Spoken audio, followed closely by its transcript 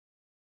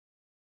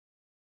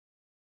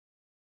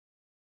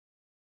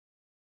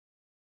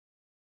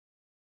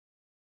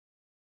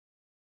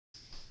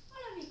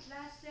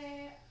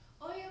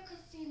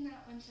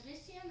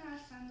tradicional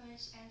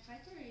sándwich en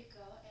Puerto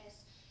Rico es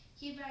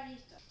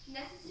jibarito.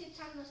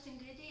 Necesitan los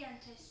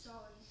ingredientes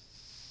son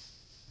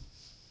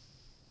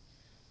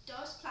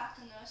 2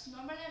 plátanos.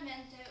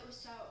 Normalmente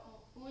uso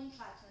un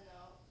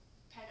plátano,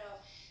 pero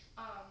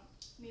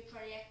mi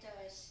proyecto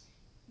es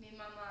mi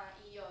mamá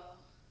y yo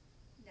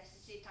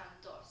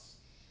necesitan 2.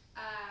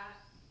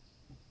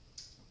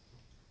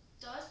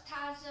 2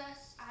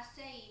 tazas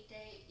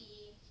aceite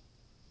y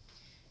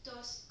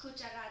 2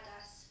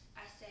 cucharadas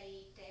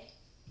aceite.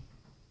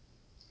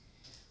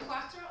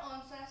 4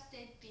 onzas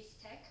de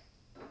bistec,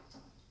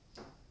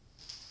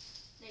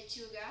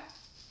 lechuga,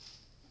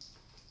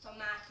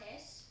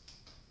 tomates,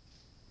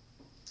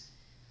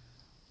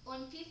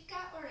 un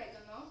pizca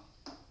orégano,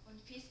 un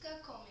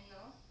pizca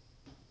comino,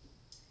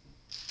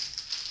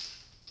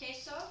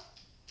 queso,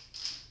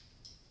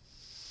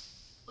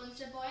 un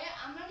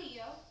cebolla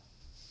amarillo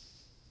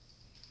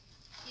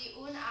y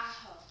un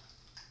ajo.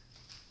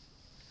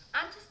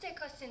 Antes de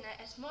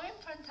cocinar es muy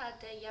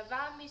importante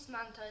lavar mis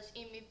mantos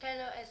y mi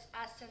pelo es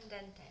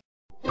ascendente.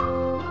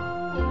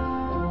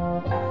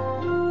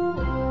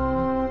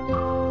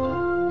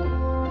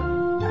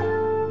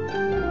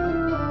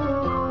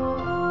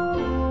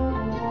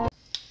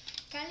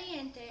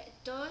 Caliente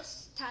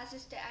 2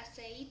 tazas de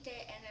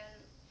aceite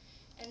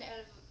en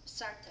el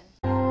sartén.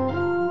 1.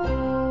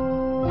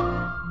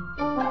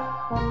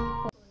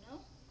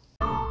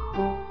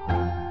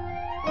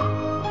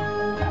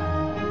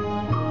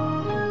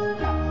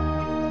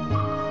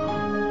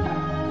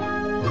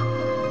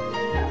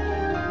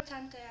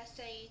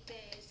 Aceite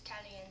es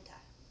caliente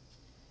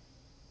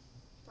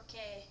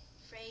porque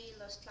freí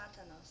los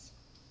plátanos.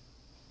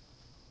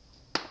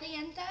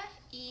 Calienta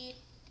y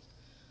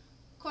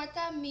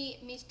corta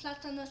mis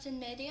plátanos en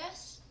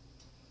medias.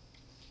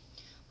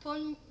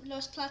 Pon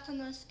los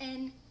plátanos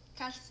en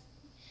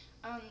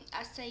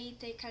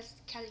aceite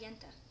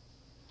caliente.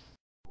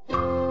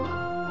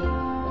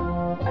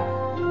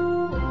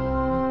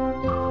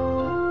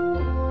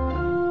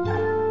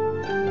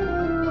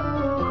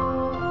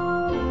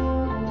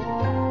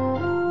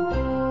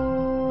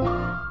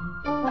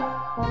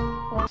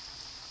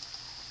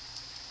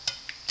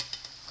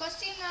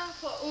 Cocina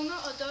por 1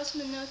 o 2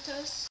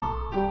 minutos.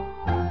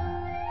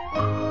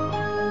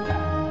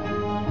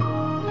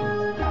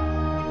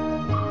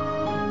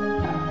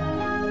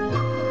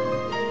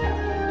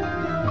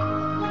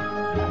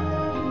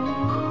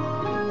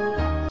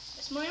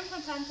 Es muy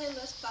importante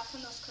los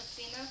plátanos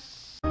cocinar.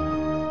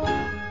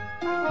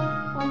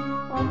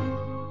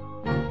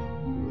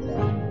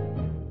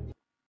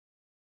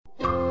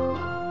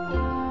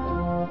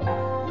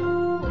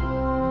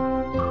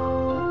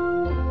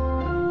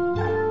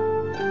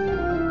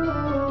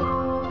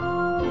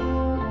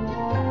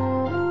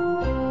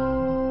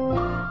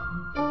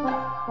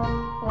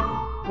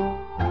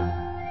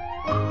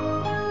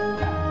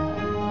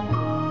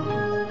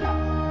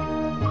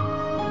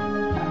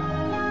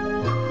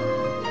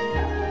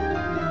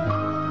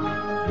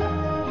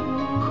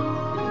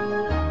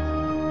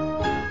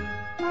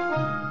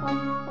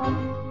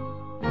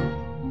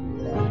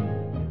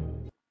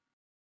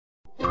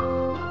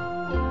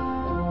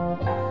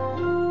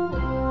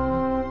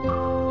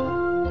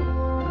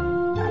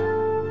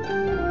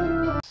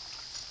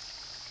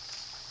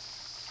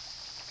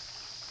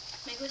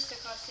 Me gusta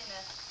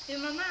cocinar. Mi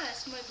mamá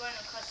es muy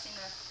buena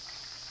cocinar.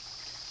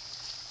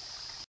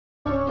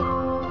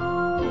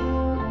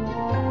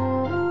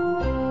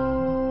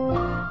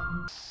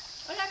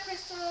 Hola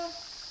Crystal.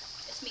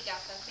 Es mi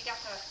gata. Mi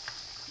gata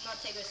no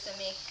te gusta a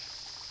mí.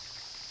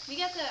 Mi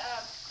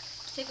gata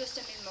te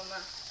gusta a mi mamá.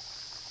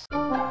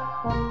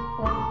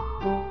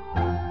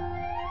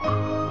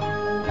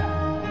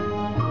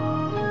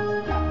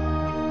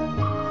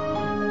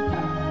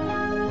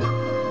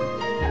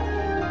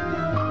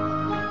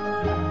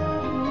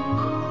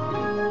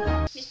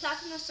 Mis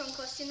plátanos son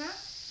cocinados.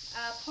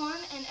 Pon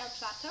en el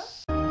plato.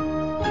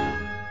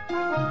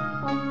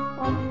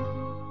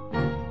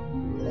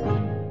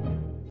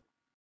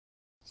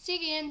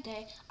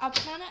 Siguiente,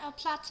 aplana el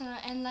plátano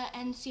en la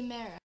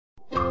encimera.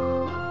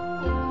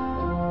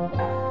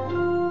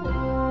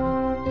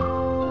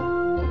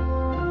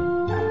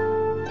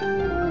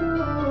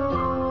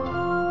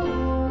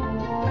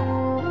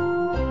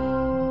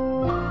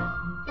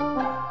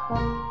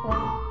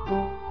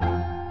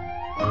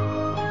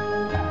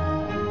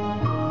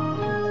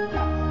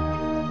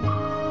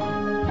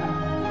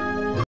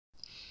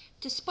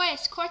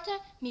 Después corta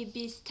mi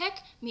bistec,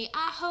 mi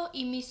ajo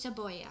y mi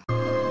cebolla.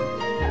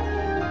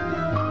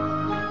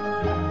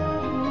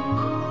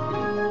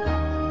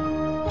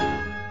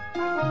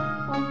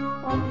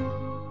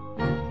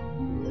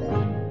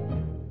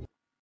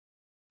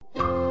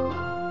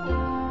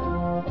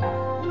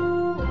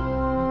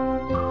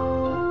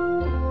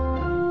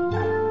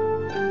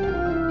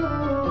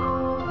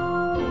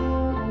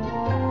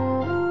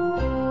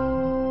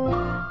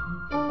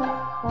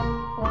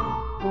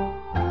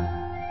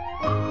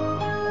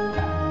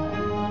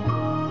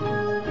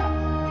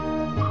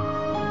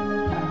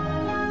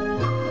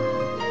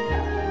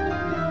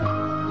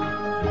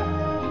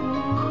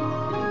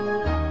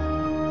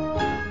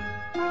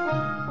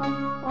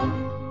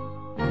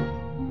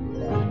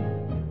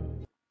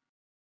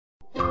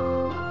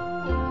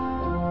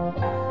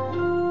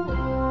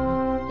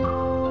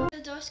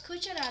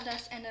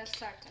 en el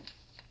sartén.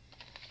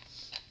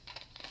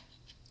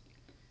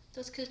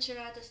 2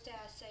 cucharadas de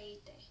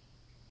aceite.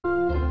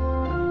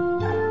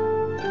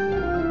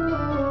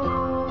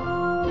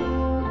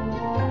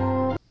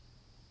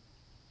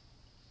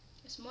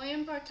 Es muy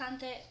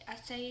importante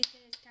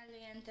aceite es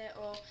caliente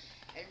o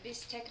el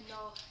bistec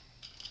no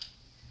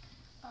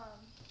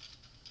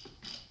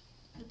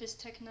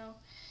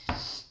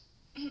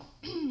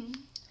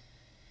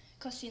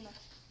cocina.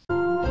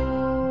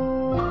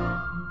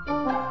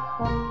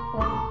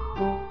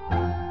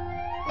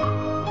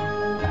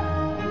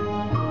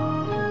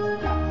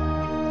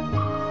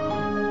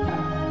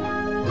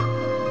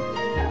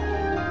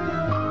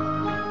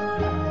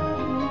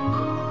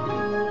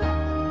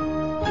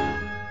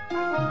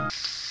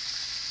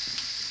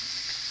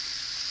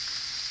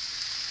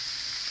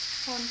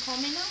 Con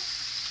comino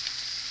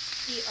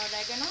y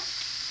orégano,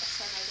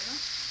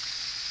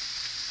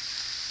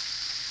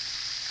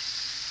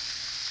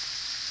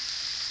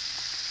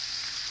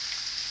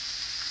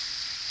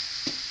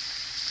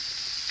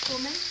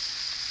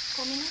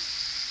 comino,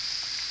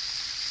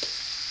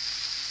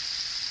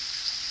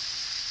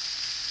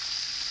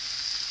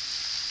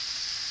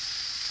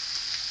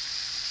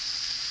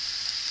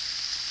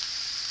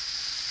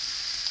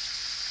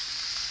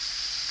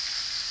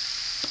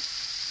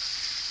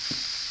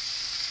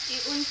 y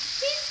un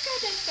pizca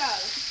de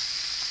sal.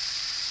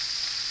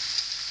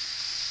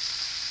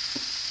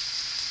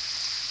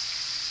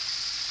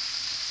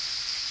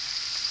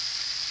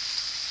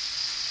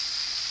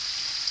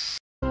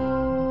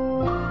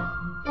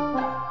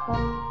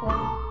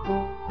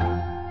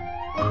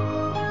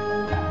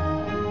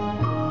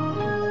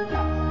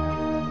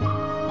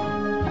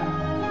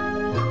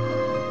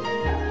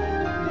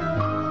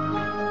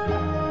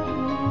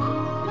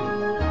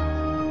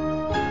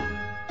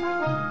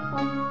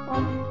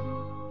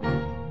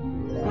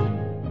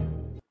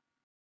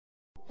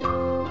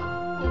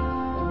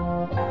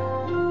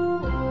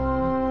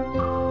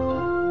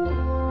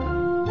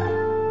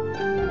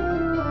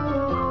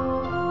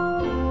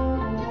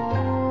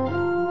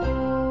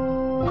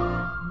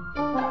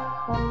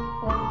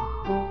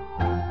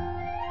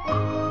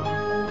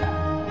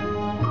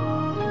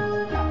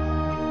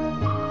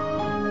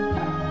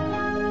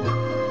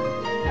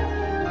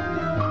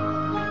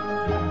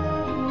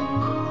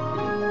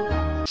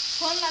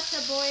 Pon la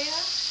cebolla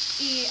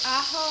y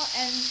ajo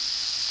en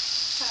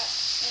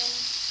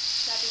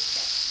la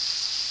bistec.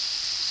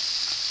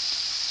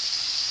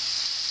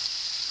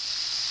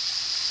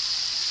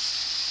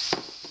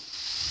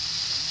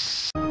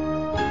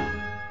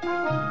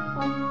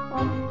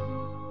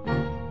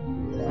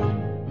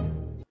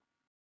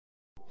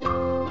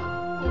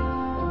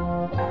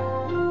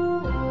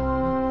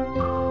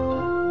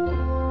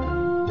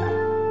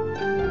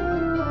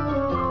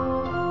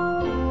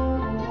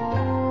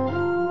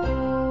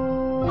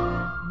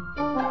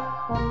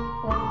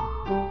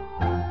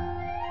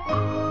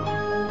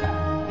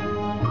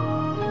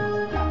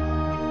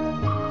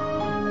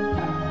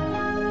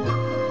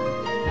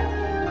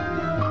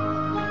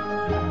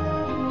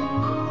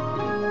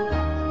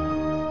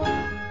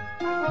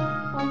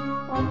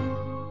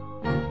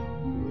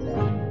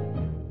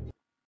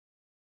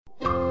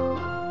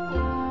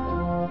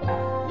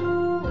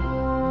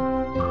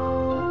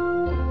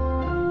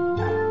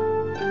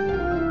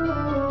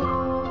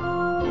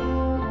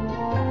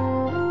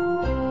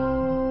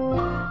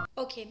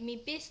 Ok, mi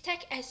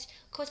bistec es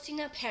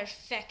cocina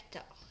perfecto.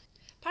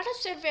 Para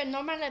servir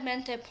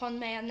normalmente pon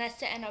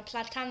mayonesa en el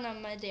plátano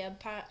medio.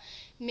 Para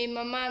mi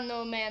mamá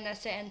no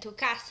mayonesa en tu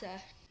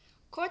casa.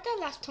 Corta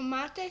las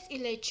tomates y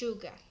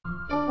lechuga.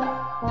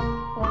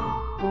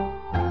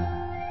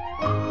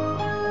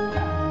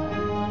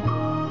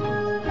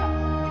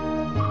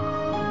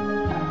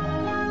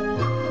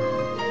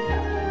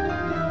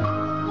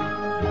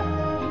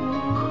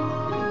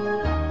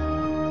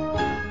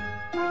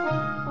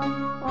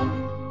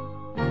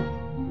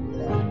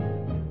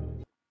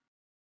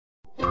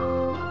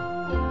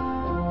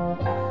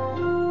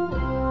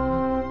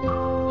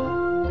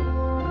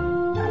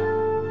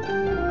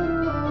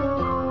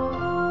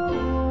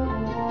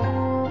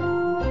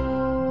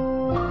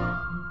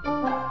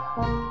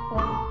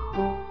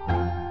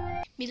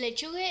 Mi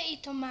lechuga y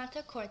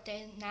tomate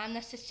corte no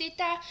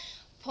necesita.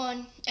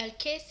 Pon el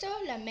queso,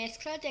 la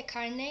mezcla de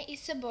carne y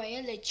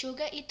cebolla,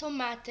 lechuga y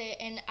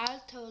tomate en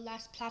alto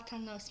las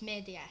plátanos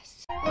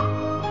medias.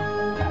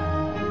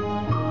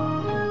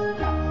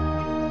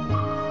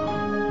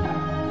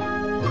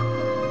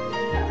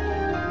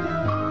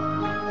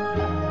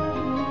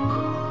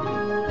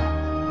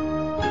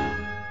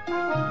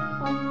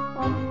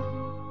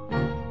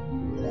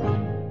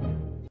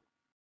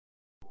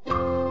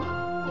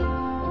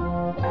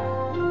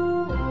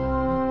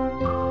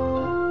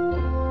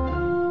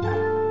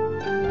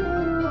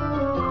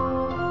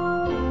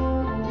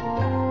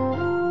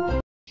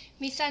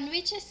 Mis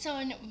sándwiches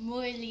son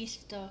muy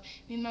listos.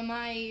 Mi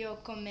mamá y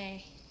yo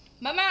comemos.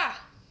 ¡Mamá!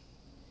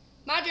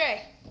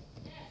 ¡Madre!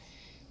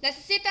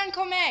 ¡Necesitan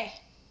comer!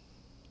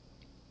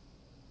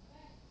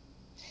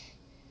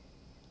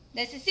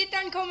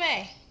 ¡Necesitan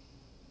comer!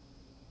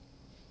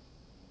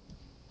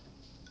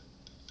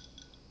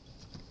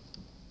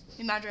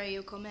 Mi madre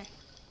io come.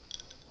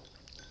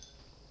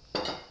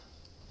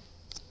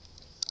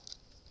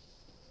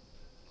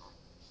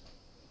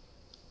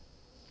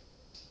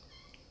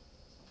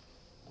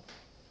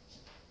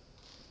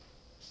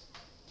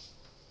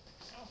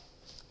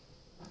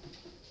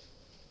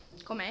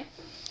 Com'è?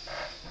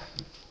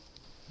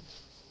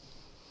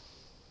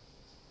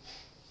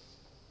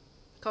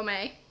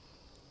 Com'è?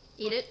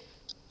 Eat it.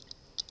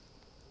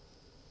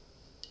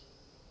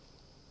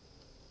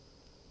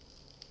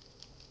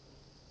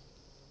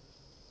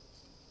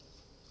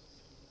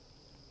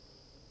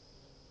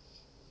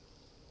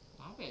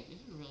 Okay, this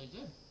is really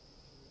good.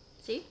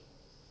 See?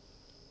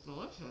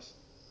 Delicious.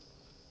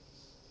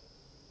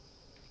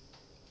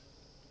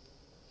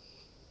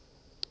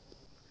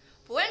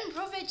 Buen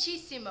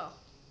provechissimo.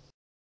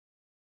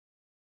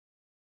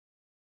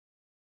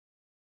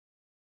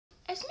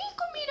 ¿Es mi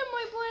comida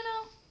muy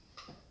buena?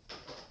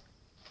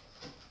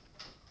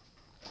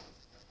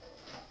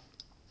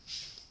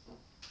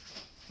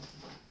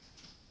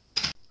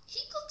 She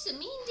cooks a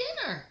mean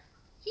dinner.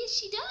 Yes,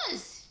 she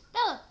does.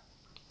 Bella.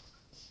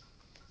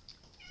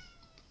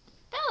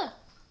 Bella.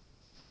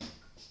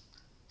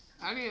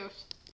 Adios.